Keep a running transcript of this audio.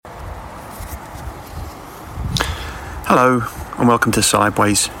Hello and welcome to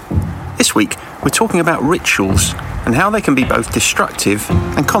Sideways. This week we're talking about rituals and how they can be both destructive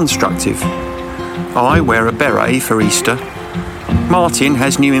and constructive. I wear a beret for Easter. Martin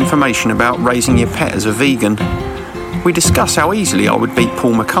has new information about raising your pet as a vegan. We discuss how easily I would beat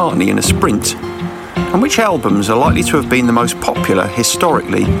Paul McCartney in a sprint, and which albums are likely to have been the most popular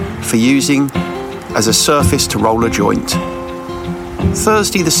historically for using as a surface to roll a joint.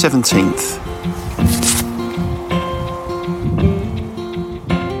 Thursday the 17th.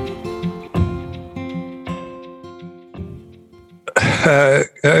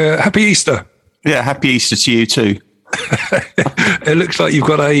 Happy Easter. Yeah, happy Easter to you too. It looks like you've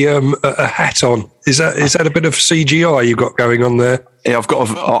got a hat on. Is that a bit of CGI you've got going on there? Yeah,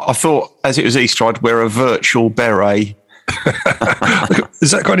 I thought as it was Easter, I'd wear a virtual beret.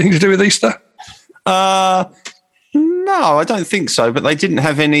 Has that got anything to do with Easter? No, I don't think so. But they didn't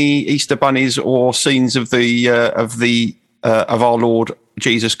have any Easter bunnies or scenes of of our Lord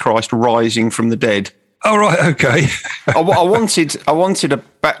Jesus Christ rising from the dead. Oh right, okay. I wanted a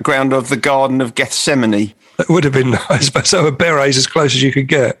background of the Garden of Gethsemane. That would have been nice, but so a beret's as close as you could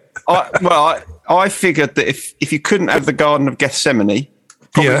get. I figured that if you couldn't have the Garden of Gethsemane,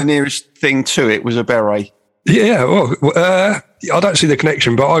 probably the nearest thing to it was a beret. Yeah, well, I don't see the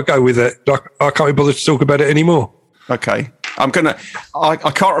connection, but I'll go with it. I can't be bothered to talk about it anymore. Okay. I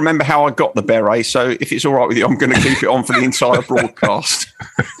can't remember how I got the beret, so if it's all right with you, I'm going to keep it on for the entire broadcast.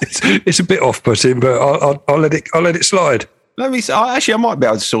 It's a bit off-putting, but I'll let it slide. I might be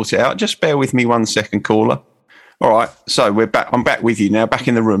able to sort it out. Just bear with me 1 second, caller. All right, so we're back. I'm back with you now, back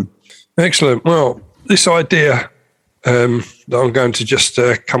in the room. Excellent. Well, this idea that I'm going to just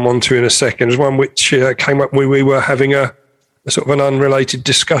come on to in a second is one which came up when we were having a sort of an unrelated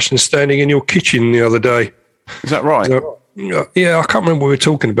discussion standing in your kitchen the other day. Is that right? So, yeah, I can't remember what we were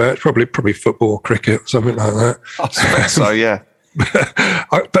talking about. It's probably football or cricket or something like that. I suppose so, yeah.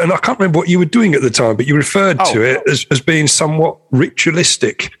 I can't remember what you were doing at the time, but you referred to it as being somewhat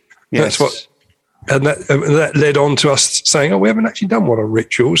ritualistic. Yes. That led on to us saying, we haven't actually done one on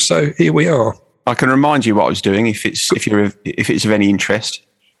rituals, so here we are. I can remind you what I was doing if it's of any interest.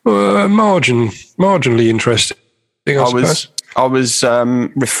 Marginally interesting. I was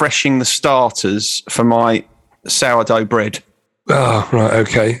refreshing the starters for my sourdough bread. Oh, right,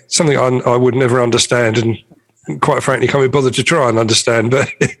 okay. Something I would never understand, and quite frankly can't be bothered to try and understand.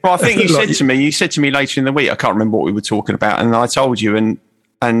 But well, I think you said to me later in the week, I can't remember what we were talking about, and I told you,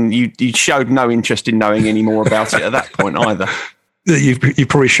 and you showed no interest in knowing any more about it at that point either. You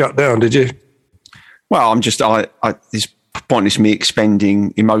probably shut down, did you? Well, it's pointless me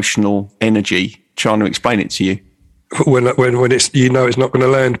expending emotional energy trying to explain it to you. When it's it's not going to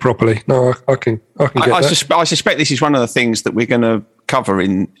land properly. No, I can get that. I suspect this is one of the things that we're going to cover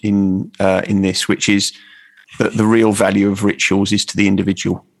in this, which is that the real value of rituals is to the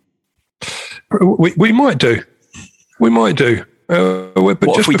individual. We might do. But what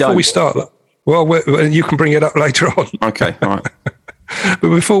just before we start, well, you can bring it up later on. Okay, all right. But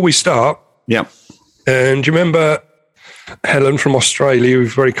before we start, yeah. And do you remember Helen from Australia, who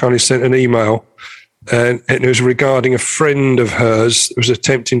very kindly sent an email? And it was regarding a friend of hers that was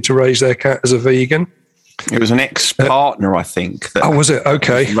attempting to raise their cat as a vegan. It was an ex-partner, I think. Was it?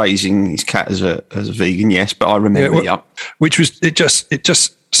 Okay. Was raising his cat as a vegan, yes, but I remember. Which was it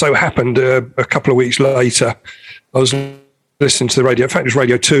just so happened a couple of weeks later, I was listening to the radio. In fact, it was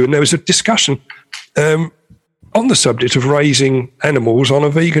Radio 2, and there was a discussion on the subject of raising animals on a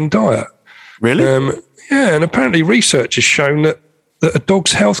vegan diet. Really? Yeah, and apparently research has shown that a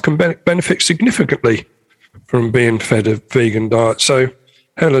dog's health can benefit significantly from being fed a vegan diet. So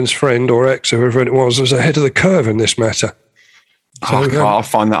Helen's friend or ex, whoever it was ahead of the curve in this matter. So, I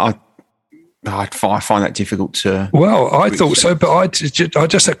find that difficult to. Well, I thought so, but I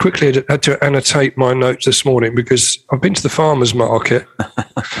just quickly had to annotate my notes this morning because I've been to the farmers market,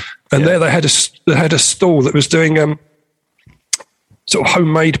 and there they had a stall that was doing sort of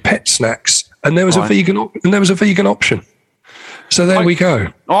homemade pet snacks, and there was a vegan option. So there we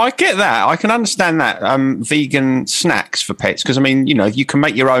go. Oh, I get that. I can understand that. Vegan snacks for pets. Because, I mean, you can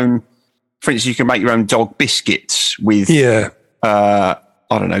make your own, for instance, you can make your own dog biscuits with, I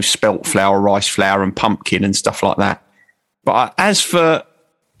don't know, spelt flour, rice flour and pumpkin and stuff like that. But as for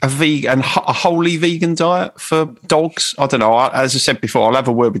a wholly vegan diet for dogs, I don't know. As I said before, I'll have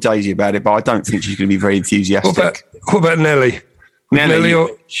a word with Daisy about it, but I don't think she's going to be very enthusiastic. What about Nellie? Nellie,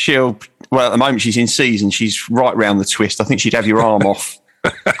 well, at the moment she's in season. She's right round the twist. I think she'd have your arm off,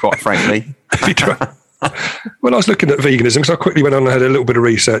 quite frankly. When I was looking at veganism, because I quickly went on and had a little bit of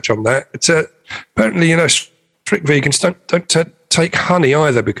research on that. It's apparently, strict vegans don't take honey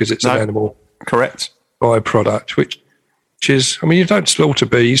either because it's an animal correct byproduct, which is, I mean, you don't slaughter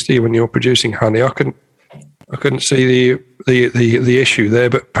bees, do you, when you're producing honey? I couldn't see the issue there,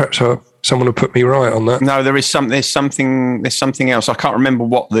 but perhaps someone will put me right on that. No, there's something else. I can't remember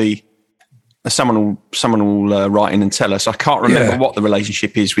what someone will write in and tell us. I can't remember what the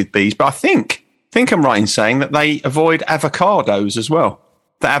relationship is with bees, but I think I'm right in saying that they avoid avocados as well.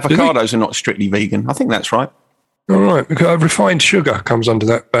 The avocados are not strictly vegan. I think that's right. All right, because refined sugar comes under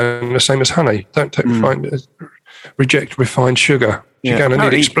that ban, the same as honey. Don't take reject refined sugar. You're going to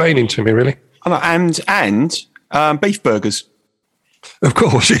need explaining to me, really. And beef burgers. Of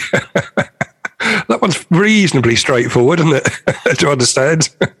course, yeah. That one's reasonably straightforward, isn't it, to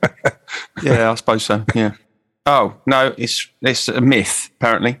understand? Yeah, I suppose so, yeah. Oh, no, it's a myth,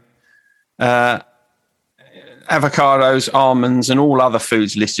 apparently. Avocados, almonds, and all other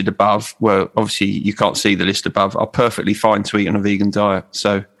foods listed above, well, obviously you can't see the list above, are perfectly fine to eat on a vegan diet.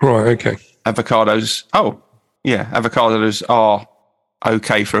 So, right, okay. Avocados are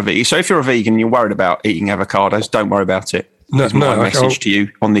okay for a vegan. So if you're a vegan and you're worried about eating avocados, don't worry about it. That's my message to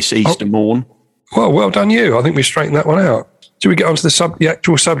you on this Easter morn. Well done you. I think we straightened that one out. Do we get on to the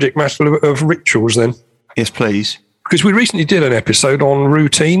actual subject matter of rituals then? Yes, please. Because we recently did an episode on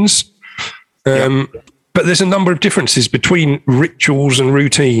routines, but there's a number of differences between rituals and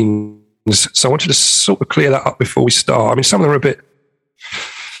routines. So I wanted to sort of clear that up before we start. I mean, some of them are a bit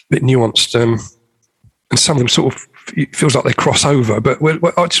nuanced, and some of them sort of feels like they cross over. But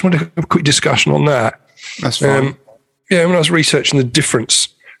I just want to have a quick discussion on that. That's fine. When I was researching the difference,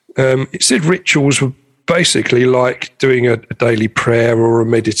 it said rituals were basically like doing a daily prayer or a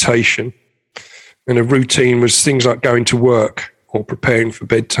meditation. And a routine was things like going to work or preparing for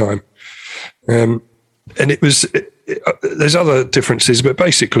bedtime. And it was, there's other differences, but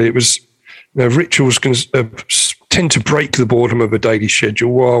basically it was, rituals can tend to break the boredom of a daily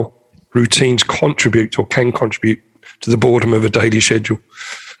schedule, while routines contribute or can contribute to the boredom of a daily schedule.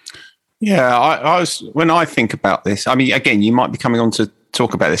 Yeah, when I think about this, I mean, again, you might be coming on to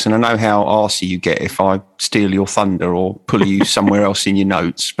talk about this, and I know how arsey you get if I steal your thunder or pull you somewhere else in your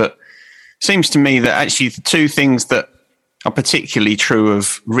notes, but it seems to me that actually the two things that are particularly true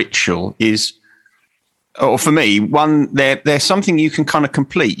of ritual is, or for me, one, they're something you can kind of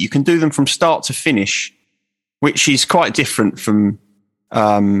complete. You can do them from start to finish, which is quite different from,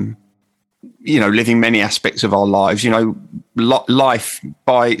 living many aspects of our lives. Life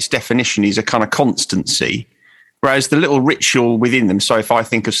by its definition is a kind of constancy, whereas the little ritual within them. So if I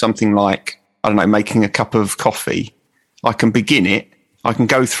think of something like, I don't know, making a cup of coffee, I can begin it, I can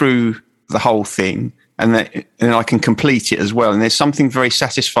go through the whole thing, and then I can complete it as well. And there's something very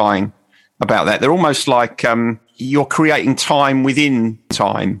satisfying about that. They're almost like you're creating time within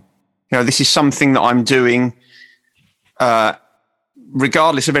time. This is something that I'm doing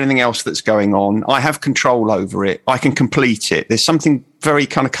regardless of anything else that's going on. I have control over it. I can complete it. There's something very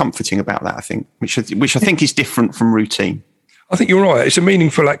kind of comforting about that, I think, which I think is different from routine. I think you're right. It's a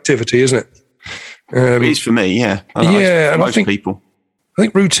meaningful activity, isn't it? It is for me, yeah. And most people. I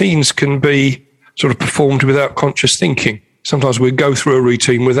think routines can be sort of performed without conscious thinking. Sometimes we go through a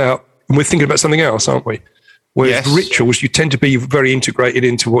routine and we're thinking about something else, aren't we? Whereas rituals, you tend to be very integrated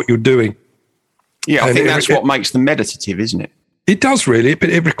into what you're doing. Yeah, I think that's what makes them meditative, isn't it? It does really, but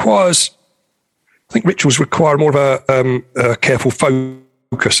it requires, I think rituals require more of a careful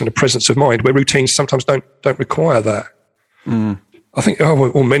focus and a presence of mind, where routines sometimes don't require that. I think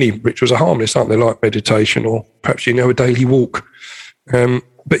many rituals are harmless, aren't they? Like meditation, or perhaps a daily walk.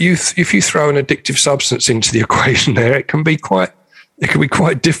 But if you throw an addictive substance into the equation there, it can be quite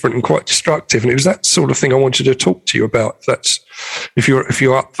different and quite destructive. And it was that sort of thing I wanted to talk to you about. If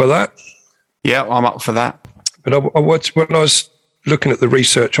you're up for that. Yeah, I'm up for that. But when I was looking at the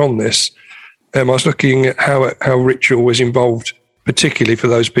research on this, I was looking at how ritual was involved, particularly for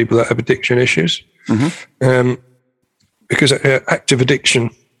those people that have addiction issues. Mm-hmm. Because active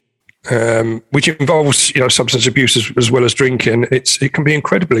addiction, which involves substance abuse as well as drinking, it can be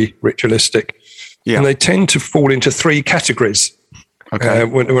incredibly ritualistic. Yeah. And they tend to fall into three categories. Okay.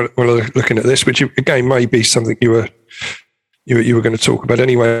 When looking at this, which again may be something you were going to talk about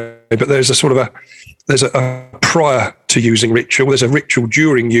anyway. But there's a prior to using ritual. There's a ritual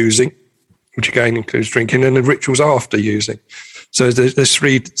during using, which again includes drinking, and the rituals after using. So there's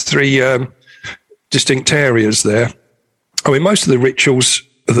three distinct areas there. I mean, most of the rituals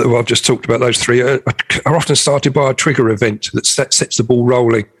that I've just talked about, those three, are often started by a trigger event that sets the ball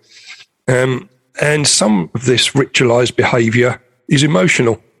rolling. And some of this ritualized behavior is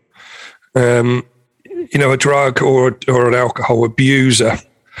emotional. A drug or an alcohol abuser,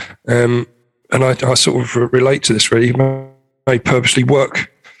 and I sort of relate to this really, may purposely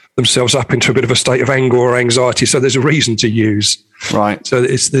work themselves up into a bit of a state of anger or anxiety. So there's a reason to use. Right. So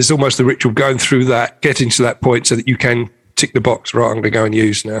there's almost the ritual going through that, getting to that point so that you can tick the box, right, I'm going to go and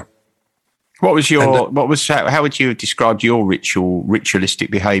use now. How would you have described your ritualistic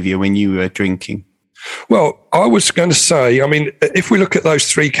behaviour when you were drinking? Well, I was going to say, I mean, if we look at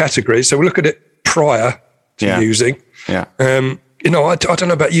those three categories, so we look at it prior to using. Yeah. You know, I don't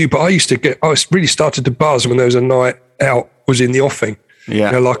know about you, but I really started to buzz when there was a night out was in the offing. Yeah.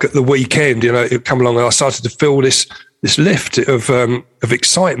 You know, like at the weekend, you know, it come along and I started to feel this lift of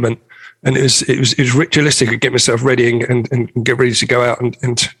excitement, and it was ritualistic to get myself ready and get ready to go out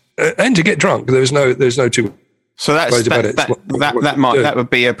and to get drunk. There's no two. So that would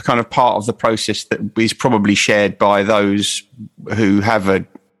be a kind of part of the process that is probably shared by those who have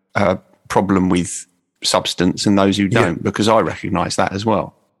a problem with substance and those who don't, because I recognise that as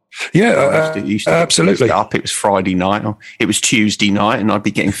well. Yeah, absolutely. It was Friday night, or it was Tuesday night, and I'd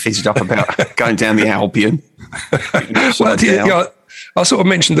be getting fizzed up about going down the Albion. I sort of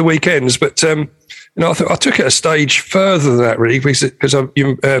mentioned the weekends, but you know, I took it a stage further than that, really, because our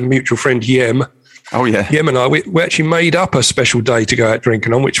mutual friend Yem. Oh yeah, Yem and I, we actually made up a special day to go out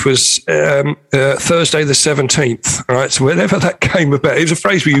drinking on, which was Thursday the 17th. Right, so whenever that came about, it was a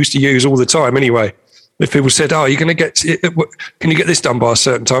phrase we used to use all the time. Anyway, if people said, "Oh, you're going to can you get this done by a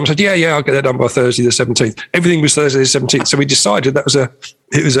certain time?" I said, "Yeah, I'll get that done by Thursday the 17th." Everything was Thursday the 17th, so we decided that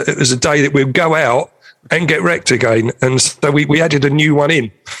it was a day that we'd go out and get wrecked again, and so we added a new one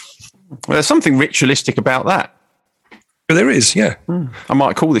in. Well, there's something ritualistic about that. But there is, yeah. I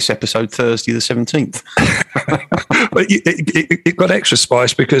might call this episode Thursday the 17th. But it got extra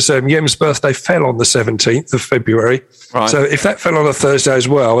spice because Yem's birthday fell on the 17th of February. Right. So if that fell on a Thursday as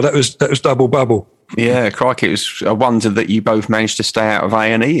well, that was double bubble. Yeah, crikey, it was a wonder that you both managed to stay out of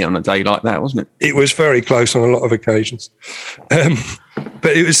A&E on a day like that, wasn't it? It was very close on a lot of occasions.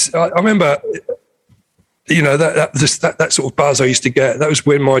 But it was, I remember, you know, that sort of buzz I used to get. That was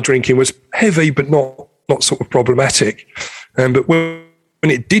when my drinking was heavy, but not sort of problematic. But when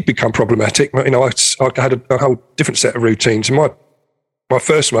it did become problematic, you know, I had a whole different set of routines. And my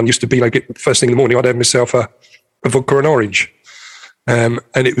first one used to be like first thing in the morning, I'd have myself a vodka and orange. And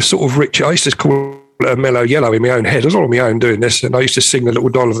it was sort of rich. I used to call it a mellow yellow in my own head. I was all on my own doing this. And I used to sing the little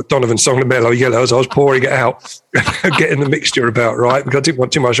Donovan song, the mellow yellow, as I was pouring it out, getting the mixture about right, because I didn't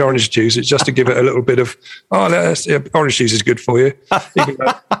want too much orange juice. It's just to give it a little bit of, orange juice is good for you. Even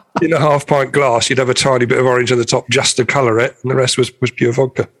though in a half pint glass, you'd have a tiny bit of orange on the top just to colour it. And the rest was pure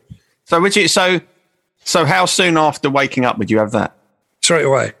vodka. So how soon after waking up would you have that? Straight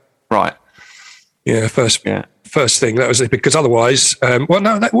away. Right. Yeah, first thing. That was it, because otherwise,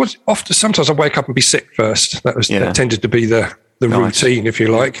 that was often. Sometimes I'd wake up and be sick first. That tended to be the nice routine, if you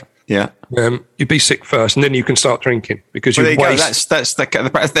like. Yeah. You'd be sick first, and then you can start drinking because you waste.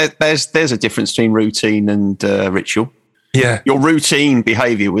 There's a difference between routine and ritual. Yeah. Your routine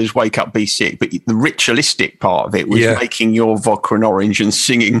behaviour was wake up, be sick, but the ritualistic part of it was making your vodka and orange and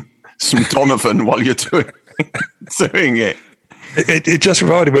singing some Donovan while you're doing it. It just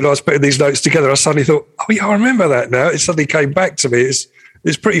reminded me when I was putting these notes together, I suddenly thought, oh yeah, I remember that now. It suddenly came back to me.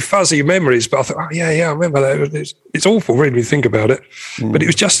 It's pretty fuzzy memories, but I thought, oh yeah, I remember that. It's awful really when you think about it. But it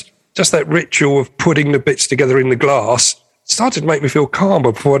was just that ritual of putting the bits together in the glass started to make me feel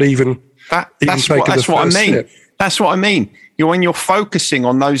calmer before I'd even that's what I mean. Step. That's what I mean. When you're focusing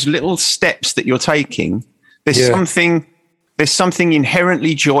on those little steps that you're taking, there's something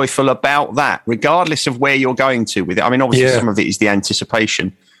inherently joyful about that, regardless of where you're going to with it. I mean, obviously, some of it is the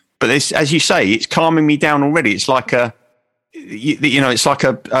anticipation, but as you say, it's calming me down already. It's like it's like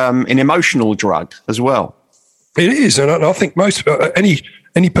an emotional drug as well. It is, and I think most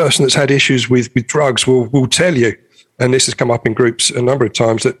any person that's had issues with drugs will tell you, and this has come up in groups a number of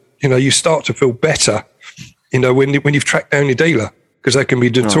times, that you start to feel better, when you've tracked down your dealer, because they can be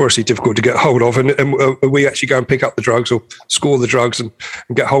notoriously difficult to get hold of, and we actually go and pick up the drugs or score the drugs and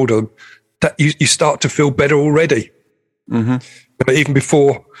get hold of them. That you start to feel better already. Mm-hmm. But even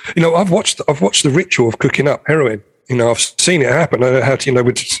before, I've watched the ritual of cooking up heroin. I've seen it happen. I know how to,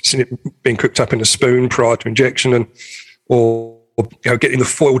 we've seen it being cooked up in a spoon prior to injection, or getting the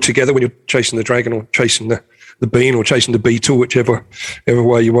foil together when you're chasing the dragon or chasing the bean or chasing the beetle, whichever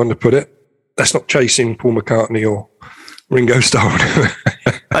way you want to put it. That's not chasing Paul McCartney or Ringo Starr.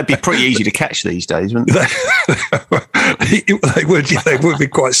 They'd be pretty easy to catch these days, wouldn't they? They would be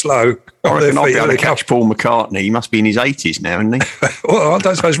quite slow. I reckon I'll be able to catch Paul McCartney. He must be in his 80s now, isn't he? Well, I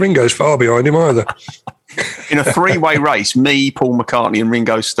don't suppose Ringo's far behind him either. In a three-way race, me, Paul McCartney and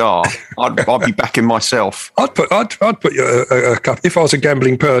Ringo Starr, I'd be backing myself. I'd put a couple. If I was a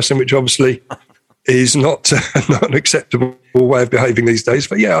gambling person, which obviously is not an acceptable way of behaving these days.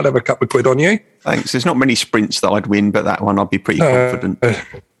 But yeah, I'd have a couple of quid on you. Thanks. There's not many sprints that I'd win, but that one I'd be pretty confident.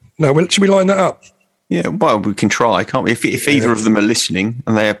 No, well, should we line that up? Yeah, well, we can try, can't we? If either of them are listening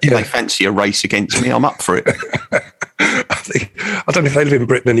and they fancy a race against me, I'm up for it. I don't know if they live in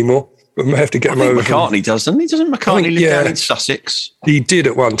Britain anymore, but we may have to get them over. McCartney doesn't he? Doesn't McCartney live down in Sussex? He did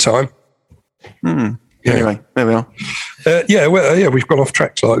at one time. Yeah. Anyway, there we are. We've gone off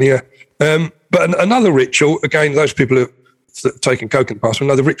track slightly, but another ritual, again, those people that have taken coke in the past,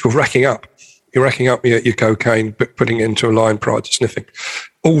 another ritual of racking up. You're racking up your cocaine, putting it into a line prior to sniffing.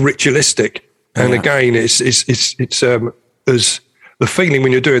 All ritualistic. And again, it's the feeling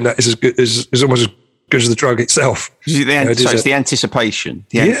when you're doing that is almost as good as the drug itself. It's the anticipation,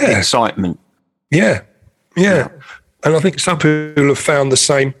 the excitement. Yeah. And I think some people have found the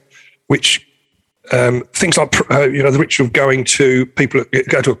same, which things like the ritual of going to people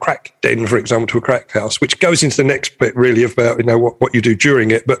go to a crack den, for example, to a crack house, which goes into the next bit really about what you do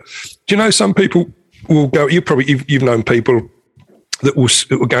during it. But do you know some people will go? You've known people that will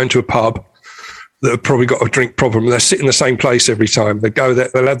go into a pub that have probably got a drink problem. They're sitting in the same place every time. They go there,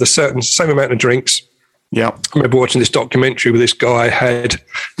 they'll have the same amount of drinks. Yeah. I remember watching this documentary where this guy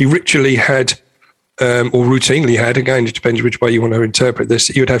he ritually had, or routinely had, again, it depends which way you want to interpret this,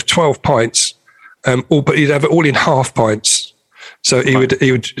 he would have 12 pints, but he'd have it all in half pints. So he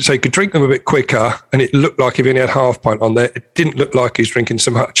would so he could drink them a bit quicker, and it looked like if he only had half pint on there, it didn't look like he's drinking so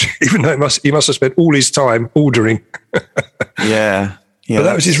much, even though he must have spent all his time ordering. Yeah. Yeah, but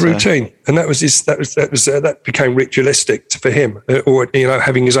that was his routine, and that became ritualistic for him, or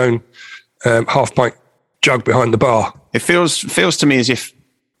having his own half pint jug behind the bar. It feels to me as if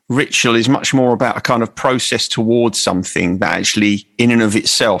ritual is much more about a kind of process towards something that actually, in and of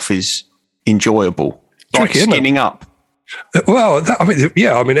itself, is enjoyable. Like skinning up. Well,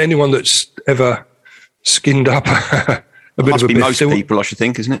 anyone that's ever skinned up a bit must of a be most people, I should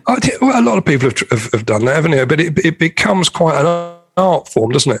think, isn't it? Well, a lot of people have done that, haven't they? But it becomes quite an art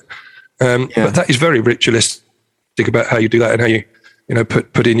form, doesn't it? But that is very ritualistic about how you do that and how you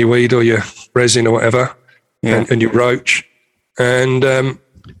put in your weed or your resin or whatever, and your roach, and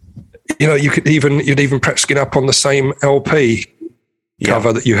you'd even perhaps skin up on the same LP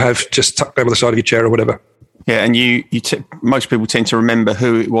cover that you have just tucked down on the side of your chair or whatever. Yeah, and most people tend to remember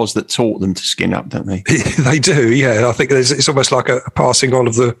who it was that taught them to skin up, don't they? They do, yeah. I think it's almost like a passing on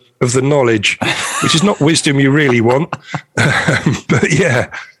of the knowledge, which is not wisdom you really want, but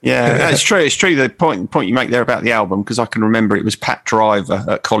yeah. Yeah, that's true. It's true. The point you make there about the album, because I can remember it was Pat Driver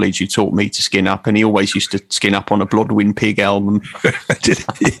at college who taught me to skin up, and he always used to skin up on a Blodwyn Pig album.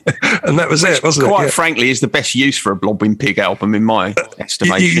 And that was it, wasn't it? Quite frankly, is the best use for a Blodwyn Pig album in my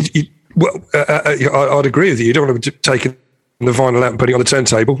estimation. I'd agree with you. You don't want to take the vinyl out and put it on the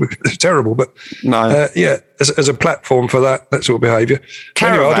turntable. It's terrible, but no. As a platform for that sort of behaviour.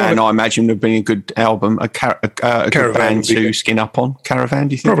 Caravan, anyway, I imagine, would be a good album, a good band to skin up on. Caravan,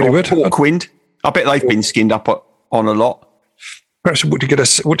 do you think? Probably would. Hawkwind. I bet they've been skinned up on a lot. Perhaps we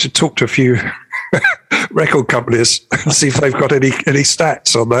want to talk to a few record companies and see if they've got any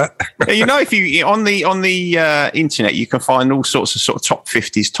stats on that. If you on the internet, you can find all sorts of top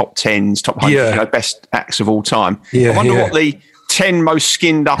 50s, top 10s, top 100, best acts of all time. I wonder what the 10 most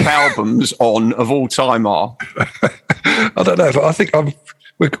skinned up albums of all time are. I don't know, but I think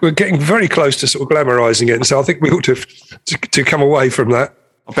we're getting very close to sort of glamorising it, and so I think we ought to come away from that.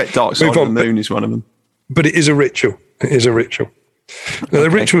 I bet Dark Side of the Moon is one of them. But it is a ritual. It is a ritual. Now, the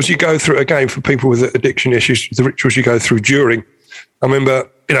rituals you go through, again, for people with addiction issues, the rituals you go through during. I remember,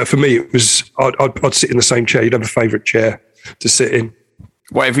 for me, it was I'd sit in the same chair. You'd have a favourite chair to sit in.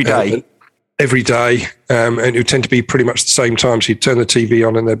 What, every day? Every day. And it would tend to be pretty much the same time. So you'd turn the TV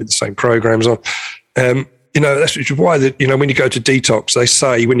on and there'd be the same programmes on. That's why when you go to detox, they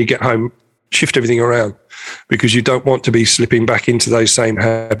say when you get home, shift everything around, because you don't want to be slipping back into those same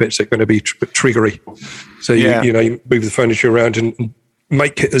habits that are going to be triggery. So you move the furniture around and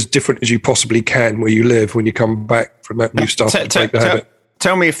make it as different as you possibly can where you live when you come back from that new stuff. Take the habit.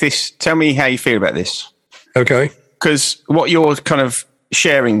 Tell me how you feel about this. Okay. Because what you're kind of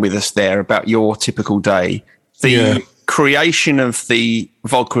sharing with us there about your typical day, the creation of the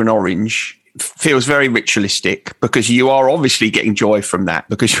vodka and orange feels very ritualistic, because you are obviously getting joy from that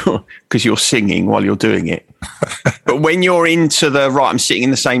because you're singing while you're doing it. But when you're into I'm sitting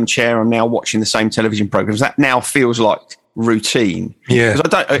in the same chair, I'm now watching the same television programs, that now feels like routine. Yeah.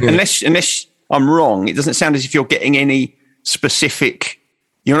 Unless I'm wrong, it doesn't sound as if you're getting any specific.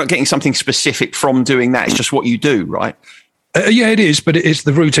 You're not getting something specific from doing that. It's just what you do, right? It is, but it's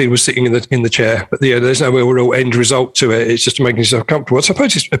the routine was sitting in the chair. But there's no real end result to it. It's just making yourself comfortable. I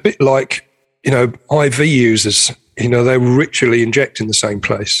suppose it's a bit like IV users, they're ritually injecting the same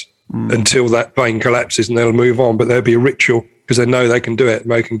place until that vein collapses, and they'll move on. But there'll be a ritual because they know they can do it,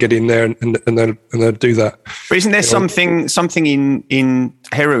 and they can get in there and they'll do that. But isn't there something in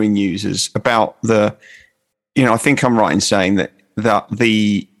heroin users about the, I think I'm right in saying that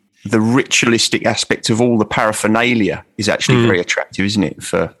the ritualistic aspect of all the paraphernalia is actually very attractive, isn't it?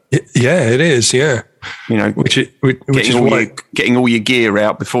 Yeah, it is. Yeah, which is getting all your gear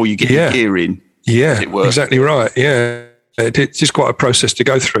out before you get your gear in. Yeah, exactly right. Yeah, it's just quite a process to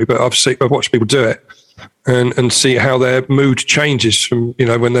go through. But I've watched people do it and see how their mood changes from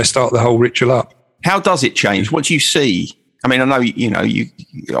when they start the whole ritual up. How does it change? What do you see? I mean, I know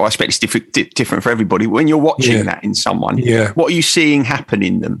I expect it's different for everybody. When you're watching that in someone, what are you seeing happen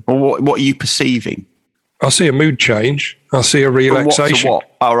in them, or what are you perceiving? I see a mood change. I see a relaxation. From what to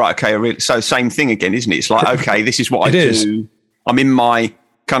what? Oh, right. Okay. So same thing again, isn't it? It's like, okay, this is what I do. I'm in my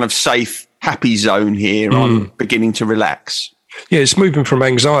kind of safe, happy zone here. I'm beginning to relax. Yeah, it's moving from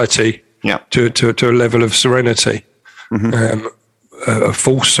anxiety to a level of serenity. Mm-hmm. A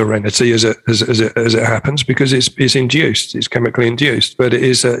false serenity as it happens, because it's induced, it's chemically induced, but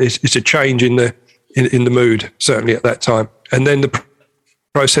it's a change in the mood, certainly at that time. And then the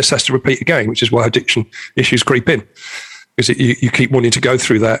process has to repeat again, which is why addiction issues creep in, because you keep wanting to go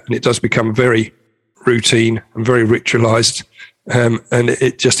through that, and it does become very routine and very ritualized, and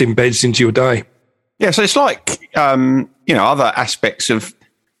it just embeds into your day. Yeah, so it's like other aspects of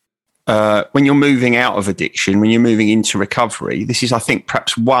when you're moving out of addiction, when you're moving into recovery. This is, I think,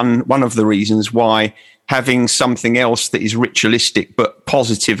 perhaps one of the reasons why having something else that is ritualistic but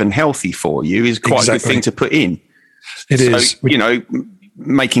positive and healthy for you is quite a good thing to put in. It is.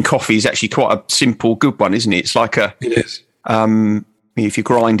 Making coffee is actually quite a simple, good one, isn't it? It's like it is. If you're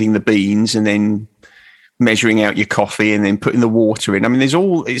grinding the beans and then measuring out your coffee and then putting the water in. I mean, it's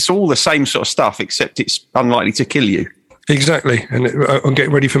all the same sort of stuff, except it's unlikely to kill you. Exactly. And I'm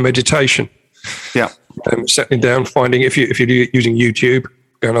getting ready for meditation. Yeah. Settling down, finding if you're using YouTube,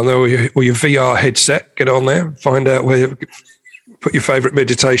 going on there or your VR headset, get on there, find out where put your favourite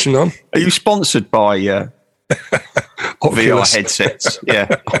meditation on. Are you sponsored by VR headsets? Yeah.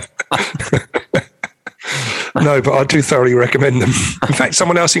 No, but I do thoroughly recommend them. In fact,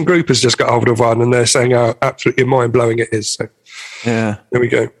 someone else in group has just got hold of one, and they're saying how absolutely mind-blowing it is. So, yeah. There we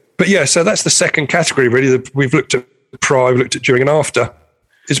go. But yeah, so that's the second category, really. We've looked at prior, we've looked at during and after.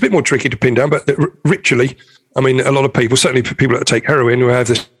 It's a bit more tricky to pin down, but ritually, I mean, a lot of people, certainly people that take heroin, who have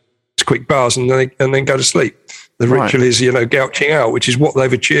this quick bars and then go to sleep. The ritual is, gouching out, which is what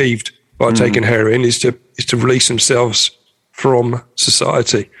they've achieved by taking heroin, is to release themselves from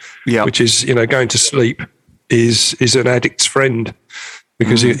society. Yeah. Which is, going to sleep is an addict's friend,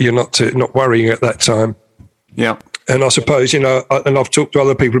 because you're not worrying at that time. Yeah. And I suppose, and I've talked to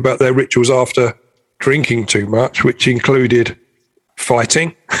other people about their rituals after drinking too much, which included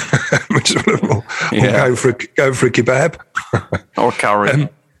fighting, or going for a kebab, or a curry,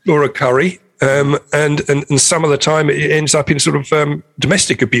 or a curry, and some of the time it ends up in sort of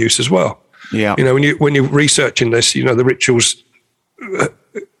domestic abuse as well. Yeah, when you're researching this, the rituals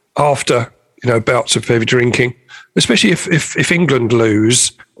after bouts of heavy drinking, especially if England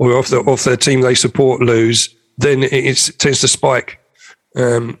lose, or if their team they support lose, then it tends to spike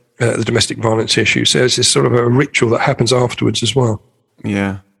the domestic violence issue. So it's this sort of a ritual that happens afterwards as well.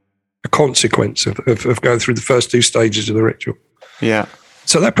 Yeah. A consequence of going through the first two stages of the ritual. Yeah.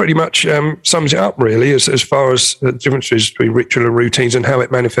 So that pretty much sums it up, really, as far as the differences between ritual and routines and how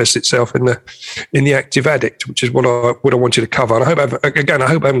it manifests itself in the active addict, which is what I wanted to cover. And I hope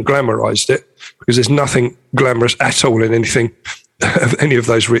I haven't glamorized it, because there's nothing glamorous at all in anything of any of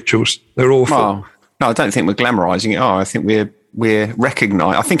those rituals. They're awful. Oh, no, I don't think we're glamorizing it. I think we're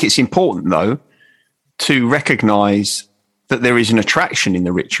recognise. I think it's important, though, to recognise that there is an attraction in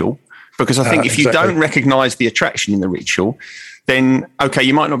the ritual, because I think if you don't recognise the attraction in the ritual, then, okay,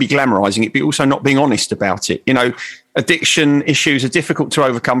 you might not be glamorising it, but you're also not being honest about it. Addiction issues are difficult to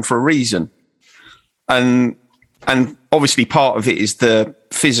overcome for a reason. And obviously part of it is the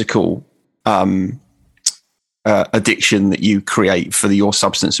physical addiction that you create for your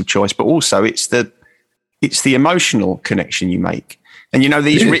substance of choice, but also it's the emotional connection you make. And,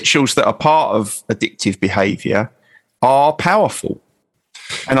 these rituals that are part of addictive behaviour are powerful.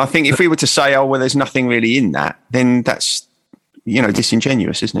 And I think if we were to say, oh, well, there's nothing really in that, then that's,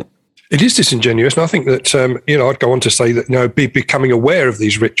 disingenuous, isn't it? It is disingenuous. And I think that, I'd go on to say that, becoming aware of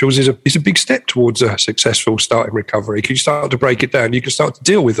these rituals is a big step towards a successful starting recovery. If you start to break it down, you can start to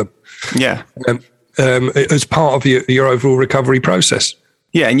deal with them. Yeah. As part of your overall recovery process.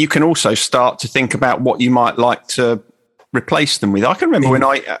 Yeah, and you can also start to think about what you might like to replace them with. I can remember when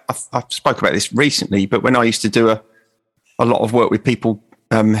I spoke about this recently, but when I used to do a lot of work with people,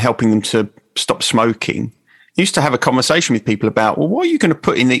 helping them to stop smoking, I used to have a conversation with people about, well, what are you going to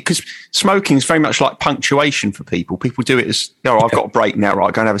put in the, because smoking is very much like punctuation for people. People do it as, I've got a break now, right,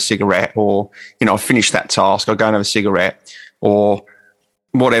 I'll go and have a cigarette, or, I've finished that task, I'll go and have a cigarette, or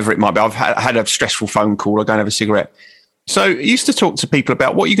whatever it might be. I've had a stressful phone call, I'll go and have a cigarette. So I used to talk to people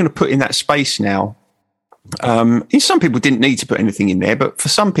about what you're going to put in that space now. Some people didn't need to put anything in there, but for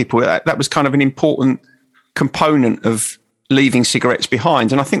some people, that was kind of an important component of leaving cigarettes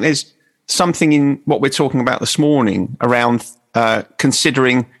behind. And I think there's something in what we're talking about this morning around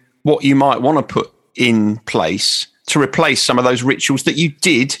considering what you might want to put in place to replace some of those rituals that you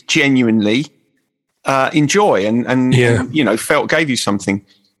did genuinely enjoy and felt gave you something.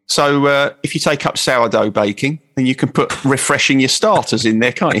 So if you take up sourdough baking, then you can put refreshing your starters in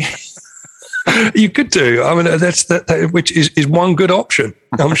there, can't you? You could do. I mean, that which is one good option,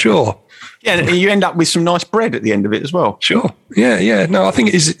 I'm sure. Yeah, and you end up with some nice bread at the end of it as well. Sure. Yeah. No, I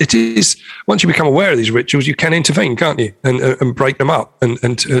think it is. Once you become aware of these rituals, you can intervene, can't you, and break them up, and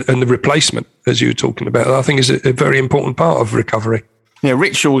the replacement, as you were talking about, I think is a very important part of recovery. Yeah,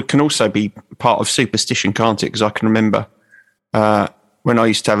 ritual can also be part of superstition, can't it? Because I can remember when I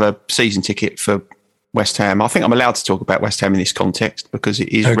used to have a season ticket for West Ham. I think I'm allowed to talk about West Ham in this context because it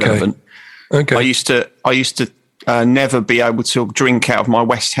is relevant. Okay. I used to never be able to drink out of my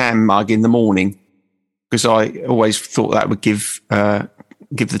West Ham mug in the morning because I always thought that would give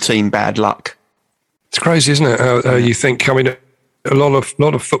the team bad luck. It's crazy, isn't it? You think, I mean, a lot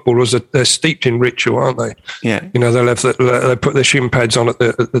of footballers they're steeped in ritual, aren't they? Yeah. They put their shin pads on at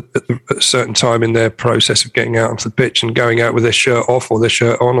a certain time in their process of getting out onto the pitch and going out with their shirt off or their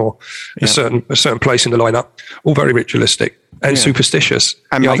shirt on, or a certain place in the lineup. All very ritualistic and superstitious.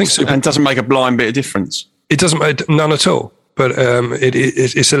 And doesn't make a blind bit of difference. It doesn't make none at all. But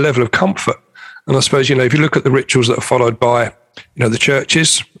it's a level of comfort. And I suppose if you look at the rituals that are followed by the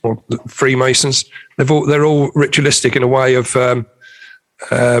churches or the Freemasons, they're all ritualistic in a way of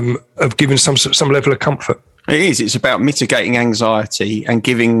giving some level of comfort. It is. It's about mitigating anxiety and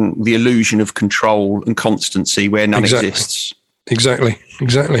giving the illusion of control and constancy where none exists. Exactly.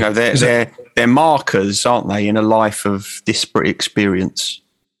 They're markers, aren't they, in a life of disparate experience?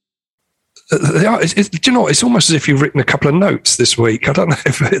 They are. Do you know what? It's almost as if you've written a couple of notes this week. I don't know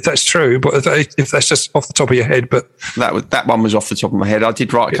if that's true, but if that's just off the top of your head. But that one was off the top of my head. I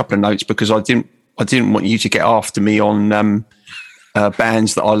did write a couple of notes because I didn't want you to get after me on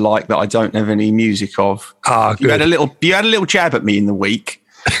bands that I like that I don't have any music of. Good. You had a little jab at me in the week.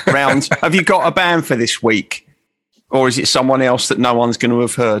 Around, have you got a band for this week, or is it someone else that no one's going to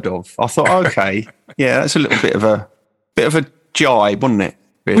have heard of? I thought, okay, yeah, that's a little bit of a jibe, wasn't it?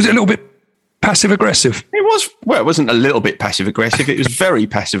 Really? Was it a little bit passive aggressive? It was. Well, it wasn't a little bit passive aggressive. It was very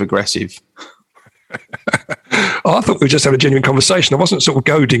passive aggressive. I thought we were just having a genuine conversation. I wasn't sort of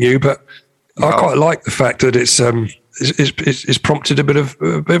goading you, but I quite like the fact that it's prompted a bit of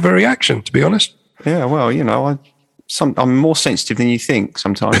a reaction, to be honest. Yeah, well, I'm more sensitive than you think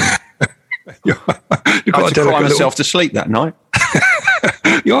sometimes. I had to cry myself to sleep that night.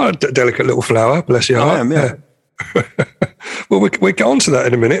 You're a delicate little flower, bless your heart. I am, yeah. Well, we'll get on to that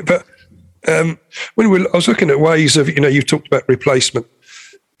in a minute, but I was looking at ways of, you've talked about replacement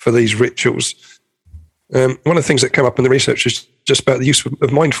for these rituals. One of the things that came up in the research is just about the use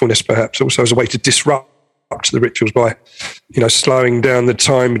of mindfulness, perhaps, also as a way to disrupt the rituals by, slowing down the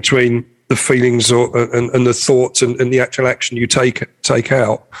time between the feelings and the thoughts and the actual action you take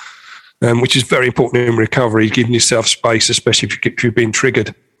out, which is very important in recovery, giving yourself space, especially if you've been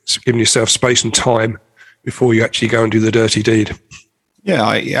triggered, so giving yourself space and time before you actually go and do the dirty deed.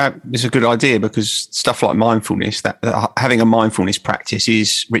 Yeah, it's a good idea because stuff like mindfulness, that having a mindfulness practice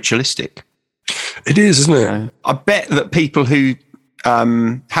is ritualistic. It is, isn't it? I bet that people who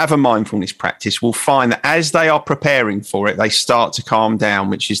have a mindfulness practice will find that as they are preparing for it, they start to calm down,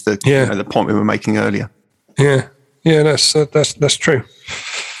 which is the point we were making earlier. Yeah, that's true.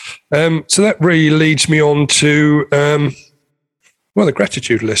 So that really leads me on to the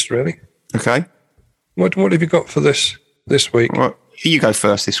gratitude list, really. Okay. What have you got for this week? Well, you go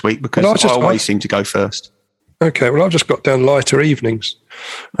first this week because I always seem to go first. Okay, well, I've just got down lighter evenings.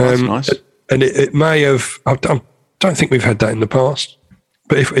 That's nice. And it may have, I don't think we've had that in the past,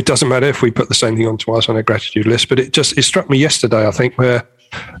 but it doesn't matter if we put the same thing on twice on our gratitude list, but it struck me yesterday, I think, where,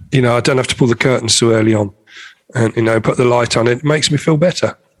 I don't have to pull the curtains so early on and, put the light on. It makes me feel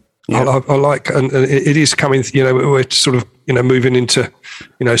better. Yeah. I like, and it is coming, we're sort of, moving into,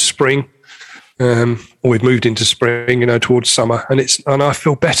 spring. we've moved into spring, towards summer, and I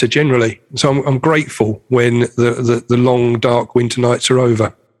feel better generally. So I'm grateful when the long, dark winter nights are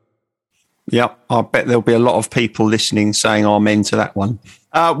over. Yeah, I bet there'll be a lot of people listening saying amen to that one.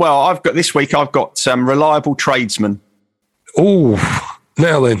 Well, this week I've got reliable tradesmen. Oh,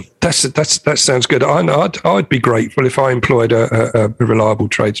 now then, that sounds good. I'd be grateful if I employed a reliable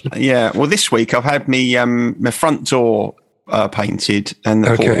tradesman. Yeah, well, this week I've had my front door painted and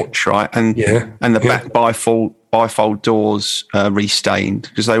the porch, right, and the back bifold doors restained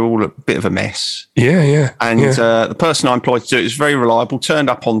because they were all a bit of a mess. Yeah. And the person I employed to do it was very reliable, turned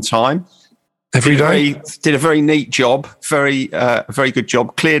up on time. Every day? Did a very neat job, very good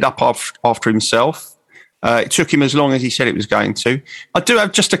job, cleared up after himself. It took him as long as he said it was going to. I do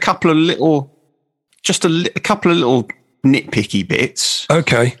have just a couple of little nitpicky bits.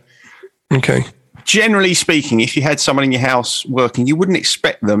 Okay. Generally speaking, if you had someone in your house working, you wouldn't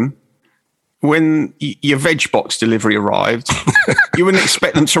expect them, when your veg box delivery arrived, you wouldn't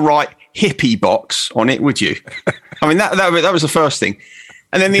expect them to write hippie box on it, would you? I mean, that was the first thing.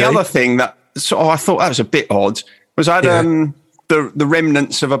 And then the other thing that I thought that was a bit odd was I had the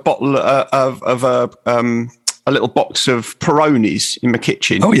remnants of a bottle of a little box of Peronis in my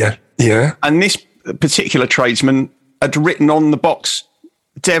kitchen. Oh yeah. And this particular tradesman had written on the box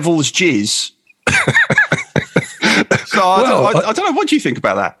 "Devil's Jizz." So I don't know. What do you think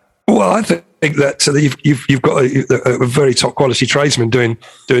about that? Well, I think that you've got a very top quality tradesman doing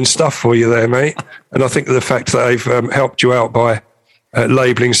stuff for you there, mate. And I think the fact that they've helped you out by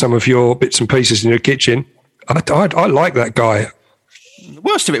labelling some of your bits and pieces in your kitchen, I like that guy. The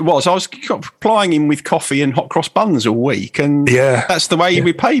worst of it was I was plying him with coffee and hot cross buns all week, and that's the way he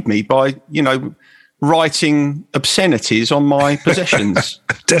repaid me, by writing obscenities on my possessions.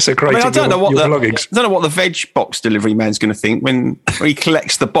 Desecrating I don't know what belongings. I don't know what the veg box delivery man's going to think when he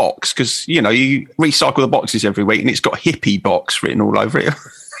collects the box, because you recycle the boxes every week and it's got hippie box written all over it.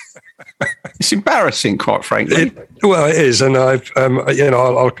 It's embarrassing, quite frankly. It is, and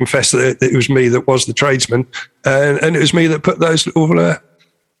I'll confess that it was me that was the tradesman, and it was me that put those little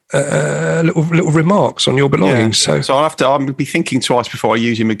remarks on your belongings. Yeah. So I'll be thinking twice before I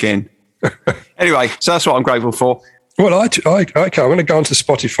use him again. Anyway, so that's what I'm grateful for. Well, okay, I'm going to go onto the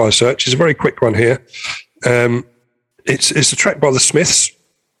Spotify search. It's a very quick one here. It's a track by the Smiths,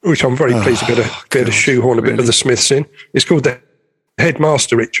 which I'm very pleased to be able to shoehorn a bit of the Smiths in. It's called the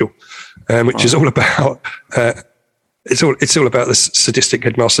Headmaster Ritual, which is all about it's all about the sadistic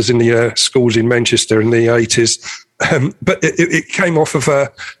headmasters in the schools in Manchester in the 80s. But it came off of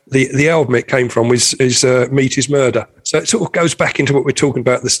the album it came from is Meat is Murder. So it sort of goes back into what we're talking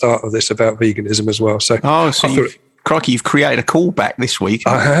about at the start of this about veganism as well. So crikey, you've created a callback this week.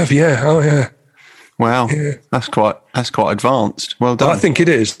 I have, yeah. Oh, yeah. Wow, yeah. That's quite advanced. Well done. I think it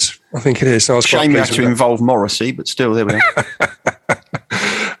is. So I was shame you have to involve Morrissey, but still, there we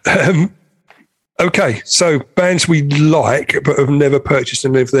are. Okay, so bands we like but have never purchased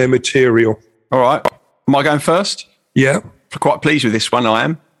any of their material. All right. Am I going first? Yeah. I'm quite pleased with this one, I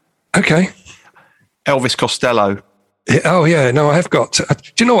am. Okay. Elvis Costello. Oh, yeah. No, I have got...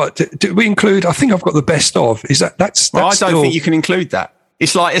 do you know what? Do we include... I think I've got the best of. That's well, I don't think you can include that.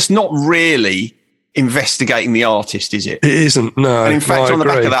 It's like, it's not really investigating the artist, is it? It isn't, no. And in fact, on the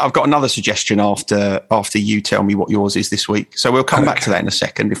back of that, I've got another suggestion after you tell me what yours is this week. So we'll come back to that in a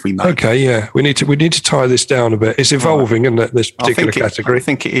second if we may. Okay, yeah. We need to tie this down a bit. It's evolving, isn't it, this particular category? I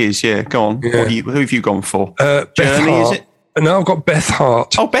think it is, yeah. Go on. Yeah. Who have you gone for? Journey, is it? No, I've got Beth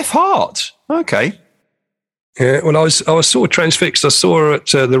Hart. Oh, Beth Hart. Okay. Yeah, well, I was sort of transfixed. I saw her at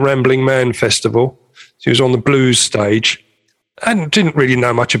the Rambling Man Festival. She was on the blues stage. And didn't really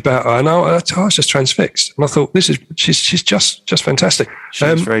know much about her, and I was just transfixed. And I thought, she's just fantastic.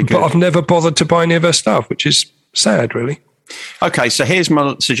 She's very good. But I've never bothered to buy any of her stuff, which is sad, really. Okay, so here's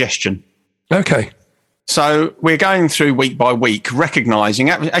my suggestion. Okay. So we're going through week by week,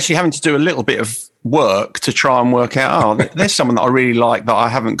 recognising, actually having to do a little bit of work to try and work out, there's someone that I really like that I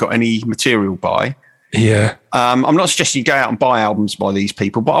haven't got any material by. Yeah. I'm not suggesting you go out and buy albums by these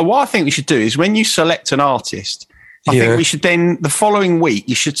people, but what I think we should do is when you select an artist, I think we should then, the following week,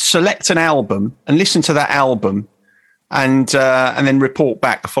 you should select an album and listen to that album and then report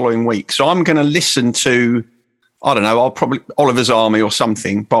back the following week. So I'm going to listen to, I don't know, I'll probably Oliver's Army or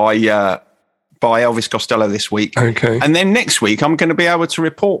something by Elvis Costello this week. Okay. And then next week, I'm going to be able to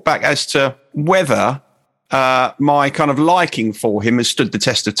report back as to whether my kind of liking for him has stood the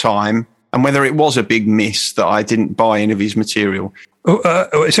test of time and whether it was a big miss that I didn't buy any of his material.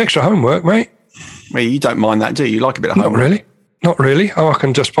 It's extra homework, mate. Well, you don't mind that, do you? You like a bit of homework? Not really. Oh, I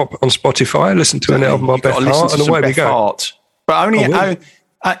can just pop it on Spotify, listen to an album by Beth Hart, and away we go. But only an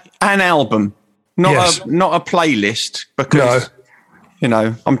album. not a playlist, because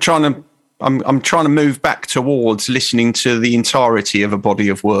I'm trying to move back towards listening to the entirety of a body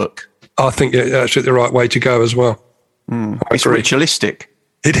of work. I think that's the right way to go as well. It's ritualistic.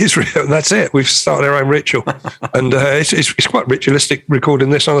 It is real. That's it. We've started our own ritual, and it's quite ritualistic recording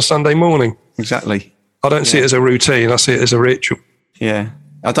this on a Sunday morning. Exactly. I don't see it as a routine. I see it as a ritual. Yeah,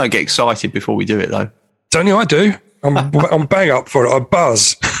 I don't get excited before we do it though. Don't you? I do. I'm bang up for it. I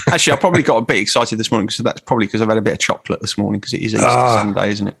buzz. Actually, I probably got a bit excited this morning, so that's probably because I've had a bit of chocolate this morning, because it is Easter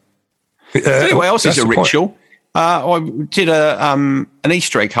Sunday, isn't it? What else is a ritual? I did an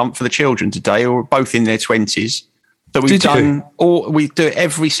Easter egg hunt for the children today, who are both in their 20s. So we do it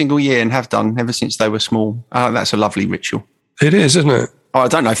every single year and have done ever since they were small. That's a lovely ritual. It is, isn't it? I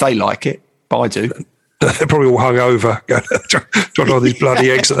don't know if they like it, but I do. They're probably all hung over, trying all these bloody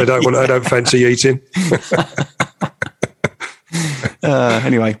eggs that they don't fancy eating.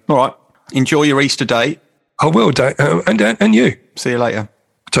 Anyway, all right. Enjoy your Easter day. I will, Dave, and you. See you later.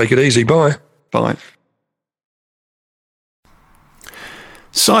 Take it easy. Bye. Bye.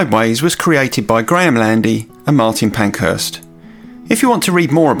 Sideways was created by Graham Landy and Martin Pankhurst. If you want to read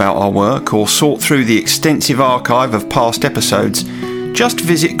more about our work or sort through the extensive archive of past episodes, just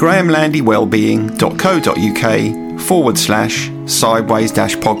visit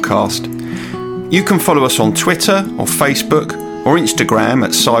grahamlandy-wellbeing.co.uk/sideways-podcast. You can follow us on Twitter or Facebook or Instagram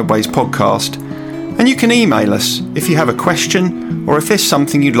at Sideways Podcast, and you can email us if you have a question or if there's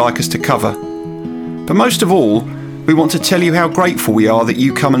something you'd like us to cover. But most of all, we want to tell you how grateful we are that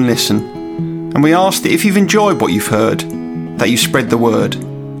you come and listen, and we ask that if you've enjoyed what you've heard, that you spread the word.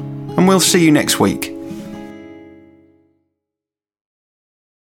 And we'll see you next week.